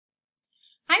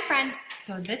friends,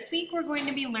 so this week we're going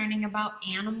to be learning about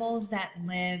animals that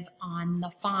live on the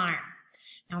farm.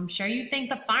 Now I'm sure you think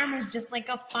the farm is just like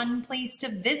a fun place to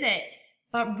visit,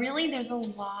 but really there's a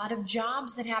lot of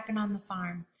jobs that happen on the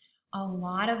farm. A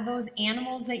lot of those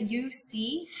animals that you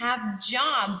see have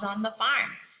jobs on the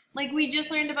farm. Like we just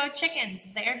learned about chickens.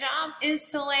 Their job is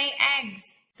to lay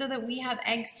eggs so that we have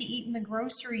eggs to eat in the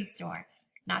grocery store.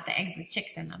 Not the eggs with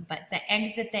chicks in them, but the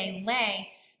eggs that they lay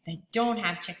that don't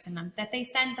have chicks in them, that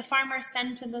the farmers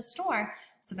send to the store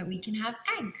so that we can have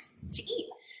eggs to eat.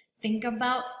 Think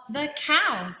about the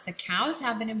cows. The cows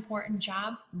have an important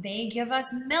job. They give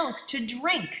us milk to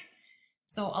drink.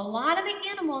 So a lot of the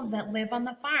animals that live on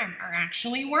the farm are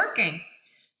actually working.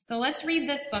 So let's read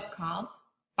this book called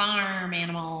Farm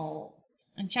Animals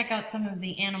and check out some of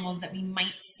the animals that we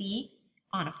might see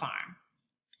on a farm.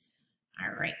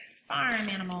 All right, farm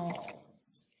animals.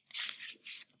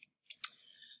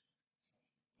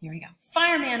 Here we go.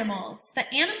 Farm animals.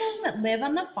 The animals that live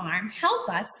on the farm help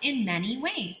us in many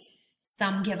ways.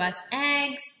 Some give us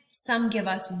eggs, some give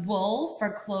us wool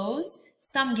for clothes,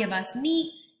 some give us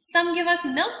meat, some give us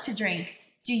milk to drink.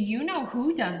 Do you know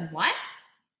who does what?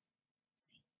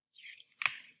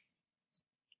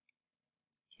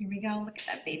 Here we go. Look at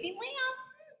that baby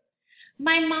lamb.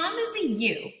 My mom is a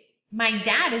ewe. My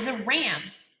dad is a ram.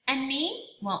 And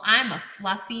me? Well, I'm a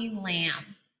fluffy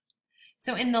lamb.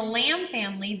 So in the lamb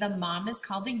family, the mom is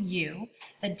called a ewe,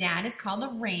 the dad is called a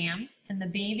ram, and the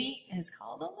baby is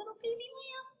called a little baby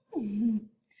lamb.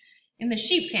 In the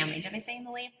sheep family, did I say in the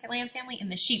lamb family? In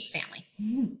the sheep family.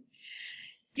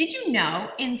 Did you know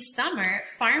in summer,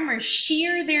 farmers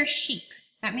shear their sheep?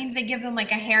 That means they give them like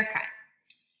a haircut.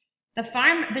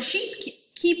 The sheep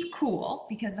keep cool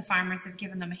because the farmers have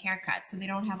given them a haircut, so they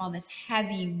don't have all this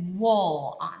heavy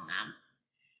wool on them.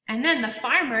 And then the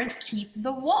farmers keep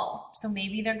the wool. So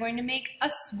maybe they're going to make a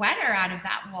sweater out of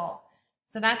that wool.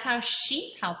 So that's how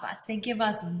sheep help us. They give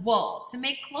us wool to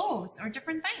make clothes or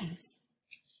different things.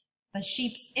 The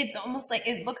sheep's, it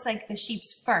looks like the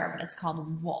sheep's fur, but it's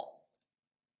called wool.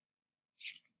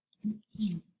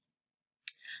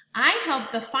 I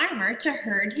help the farmer to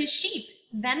herd his sheep.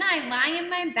 Then I lie in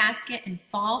my basket and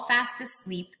fall fast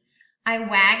asleep. I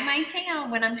wag my tail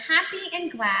when I'm happy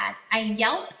and glad. I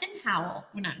yelp and howl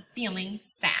when I'm feeling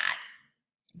sad.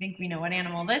 I think we know what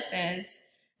animal this is.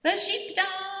 The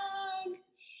sheepdog.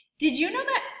 Did you know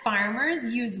that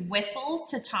farmers use whistles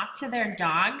to talk to their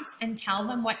dogs and tell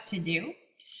them what to do?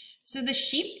 So the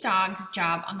sheepdog's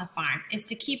job on the farm is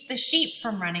to keep the sheep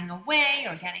from running away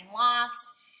or getting lost.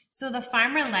 So the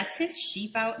farmer lets his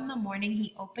sheep out in the morning.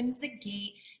 He opens the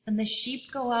gate and the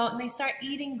sheep go out and they start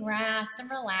eating grass and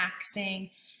relaxing.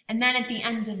 And then at the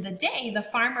end of the day, the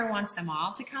farmer wants them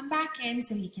all to come back in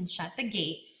so he can shut the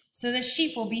gate so the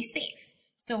sheep will be safe.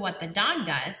 So what the dog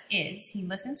does is he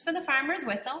listens for the farmer's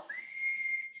whistle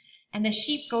and the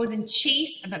sheep goes and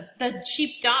the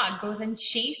sheepdog goes and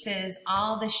chases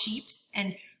all the sheep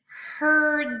and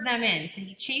herds them in. So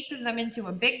he chases them into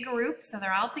a big group so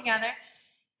they're all together.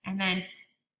 And then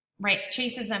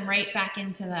chases them right back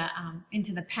into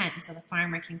the pen so the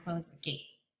farmer can close the gate.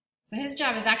 So his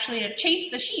job is actually to chase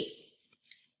the sheep.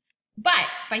 But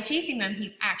by chasing them,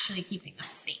 he's actually keeping them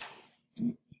safe.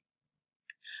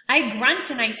 I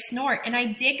grunt and I snort and I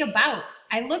dig about.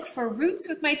 I look for roots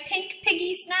with my pink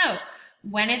piggy snout.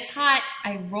 When it's hot,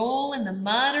 I roll in the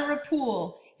mud or a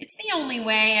pool. It's the only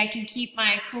way I can keep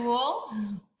my cool.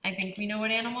 I think we know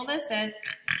what animal this is.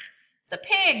 It's a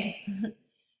pig.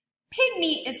 Pig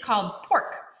meat is called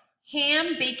pork.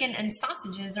 Ham, bacon, and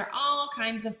sausages are all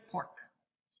kinds of pork.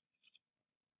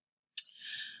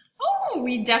 Oh,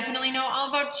 we definitely know all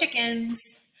about chickens.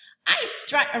 I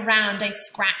strut around, I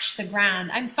scratch the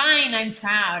ground. I'm fine, I'm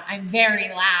proud, I'm very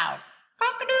loud.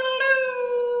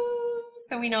 Cock-a-doodle-doo.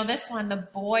 So we know this one, the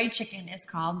boy chicken is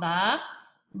called the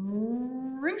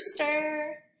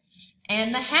rooster.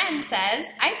 And the hen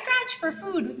says, I scratch for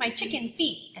food with my chicken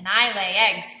feet, and I lay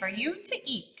eggs for you to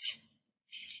eat.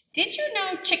 Did you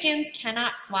know chickens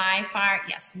cannot fly far?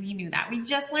 Yes, we knew that. We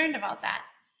just learned about that.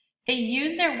 They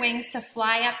use their wings to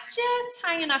fly up just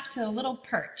high enough to a little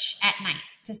perch at night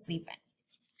to sleep in.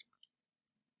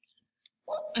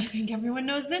 Well, I think everyone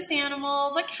knows this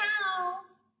animal, the cow.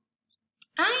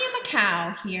 I am a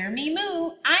cow, hear me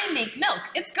moo. I make milk,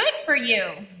 it's good for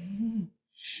you.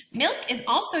 Milk is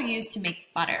also used to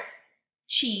make butter,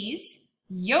 cheese,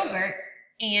 yogurt,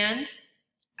 and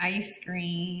ice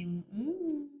cream.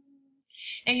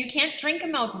 Now you can't drink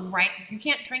milk right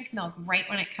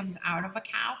when it comes out of a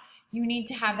cow. You need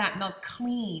to have that milk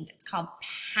cleaned. It's called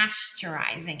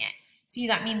pasteurizing it. So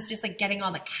that means just like getting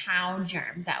all the cow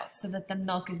germs out so that the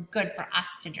milk is good for us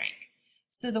to drink.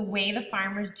 So the way the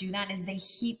farmers do that is they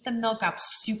heat the milk up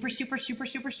super, super, super,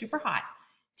 super, super hot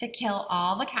to kill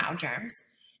all the cow germs.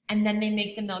 And then they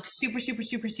make the milk super, super,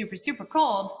 super, super, super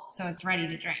cold so it's ready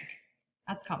to drink.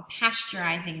 That's called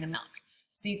pasteurizing the milk.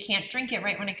 So you can't drink it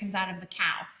right when it comes out of the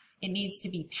cow. It needs to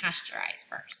be pasteurized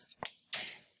first.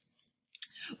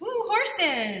 Ooh,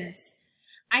 horses.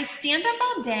 I stand up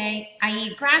all day, I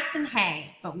eat grass and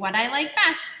hay, but what I like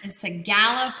best is to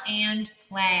gallop and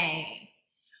play.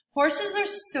 Horses are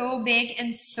so big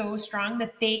and so strong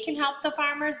that they can help the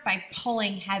farmers by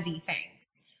pulling heavy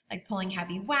things, like pulling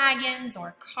heavy wagons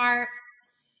or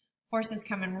carts. Horses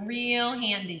come in real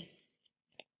handy.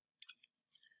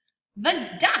 The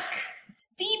duck.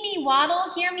 See me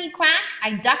waddle, hear me quack.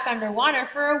 I duck underwater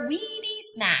for a weedy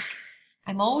snack.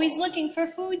 I'm always looking for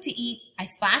food to eat. I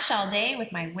splash all day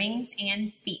with my wings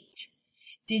and feet.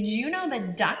 Did you know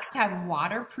that ducks have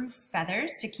waterproof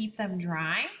feathers to keep them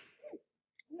dry?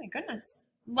 Oh my goodness.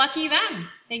 Lucky them.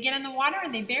 They get in the water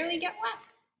and they barely get wet.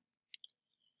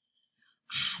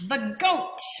 The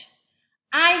goat.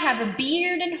 I have a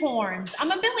beard and horns.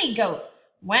 I'm a billy goat.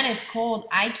 When it's cold,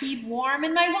 I keep warm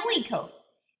in my woolly coat.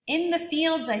 In the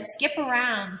fields, I skip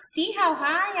around. See how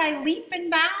high I leap and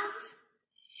bound?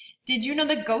 Did you know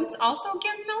that goats also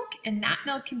give milk? And that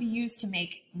milk can be used to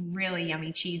make really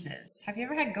yummy cheeses. Have you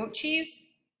ever had goat cheese?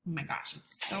 Oh my gosh,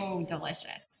 it's so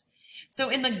delicious. So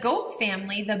in the goat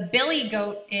family, the billy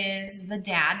goat is the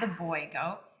dad, the boy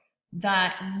goat.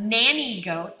 The nanny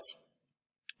goat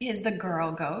is the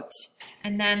girl goat.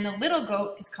 And then the little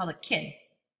goat is called a kid.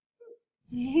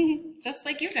 Just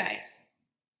like you guys.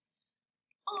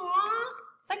 Aww,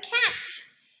 the cat.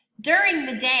 During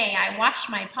the day, I wash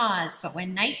my paws, but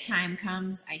when nighttime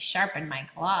comes, I sharpen my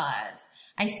claws.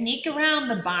 I sneak around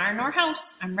the barn or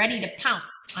house. I'm ready to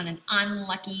pounce on an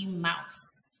unlucky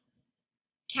mouse.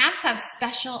 Cats have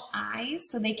special eyes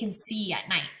so they can see at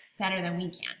night better than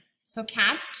we can. So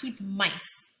cats keep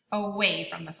mice away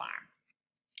from the farm.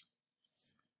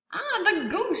 The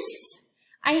goose.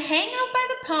 I hang out by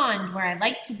the pond where I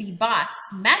like to be boss.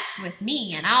 Mess with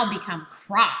me and I'll become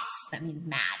cross. That means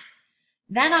mad.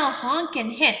 Then I'll honk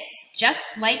and hiss,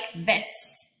 just like this.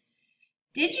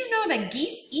 Did you know that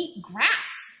geese eat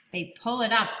grass? They pull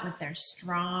it up with their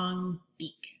strong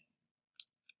beak.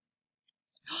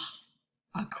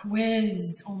 A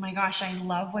quiz. Oh my gosh, I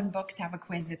love when books have a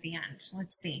quiz at the end.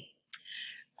 Let's see.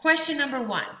 Question number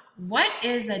 1. What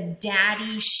is a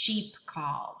daddy sheep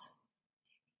called?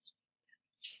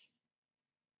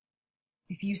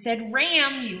 If you said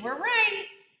ram, you were right.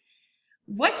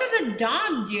 What does a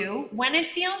dog do when it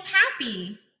feels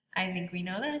happy? I think we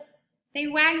know this. They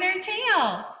wag their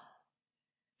tail.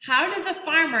 How does a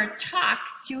farmer talk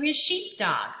to his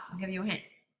sheepdog? I'll give you a hint.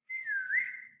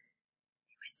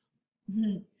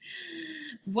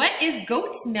 What is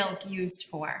goat's milk used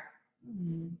for?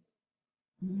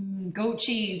 Goat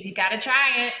cheese. You gotta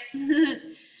try it.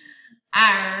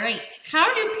 All right.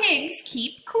 How do pigs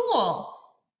keep cool?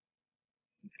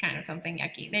 It's kind of something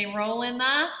yucky. They roll in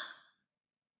the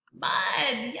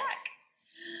mud. Yuck.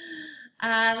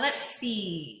 Let's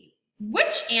see.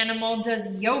 Which animal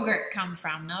does yogurt come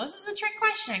from? Now, this is a trick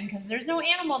question because there's no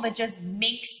animal that just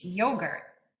makes yogurt.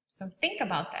 So think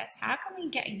about this. How can we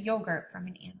get yogurt from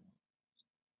an animal?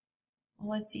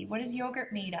 Well, let's see. What is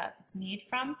yogurt made of? It's made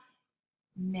from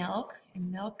milk,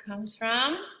 and milk comes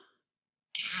from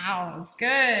cows.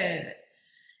 Good.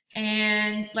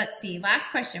 And let's see. Last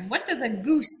question. What does a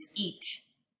goose eat?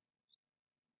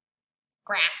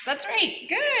 Grass. That's right.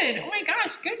 Good. Oh my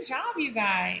gosh. Good job, you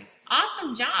guys.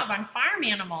 Awesome job on farm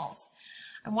animals.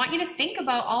 I want you to think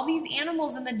about all these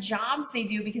animals and the jobs they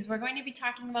do because we're going to be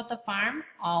talking about the farm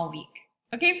all week.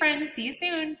 Okay, friends. See you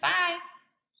soon. Bye.